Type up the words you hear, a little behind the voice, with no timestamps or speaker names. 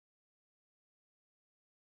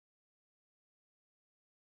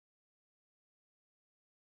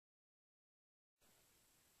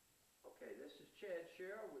This is Chad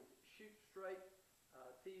Schearer with Shoot Straight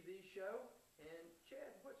TV show. And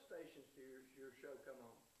Chad, what stations does your show come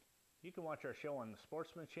on? You can watch our show on the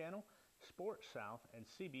Sportsman Channel, Sports South, and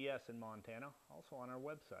CBS in Montana, also on our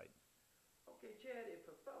website. Okay, Chad, if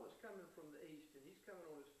a fellow's coming from the east and he's coming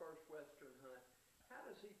on his first western hunt, how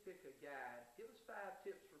does he pick a guide? Give us 5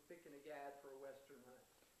 tips for picking a guide for a western hunt.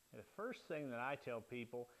 And the first thing that I tell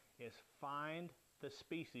people is find the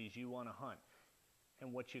species you want to hunt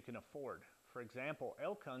and what you can afford. For example,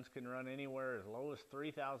 elk hunts can run anywhere as low as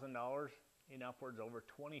 $3,000 and upwards over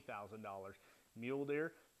 $20,000. Mule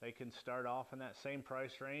deer, they can start off in that same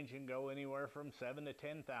price range and go anywhere from $7,000 to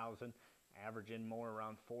 $10,000, averaging more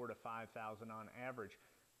around $4,000 to $5,000 on average.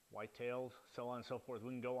 Whitetails, so on and so forth. We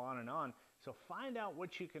can go on and on. So find out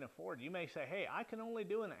what you can afford. You may say, hey, I can only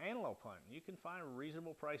do an antelope hunt. You can find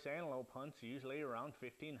reasonable price antelope hunts, usually around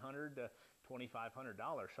 $1,500 to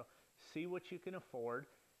 $2,500. So see what you can afford.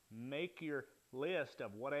 Make your list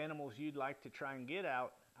of what animals you'd like to try and get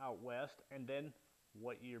out west, and then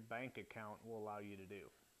what your bank account will allow you to do.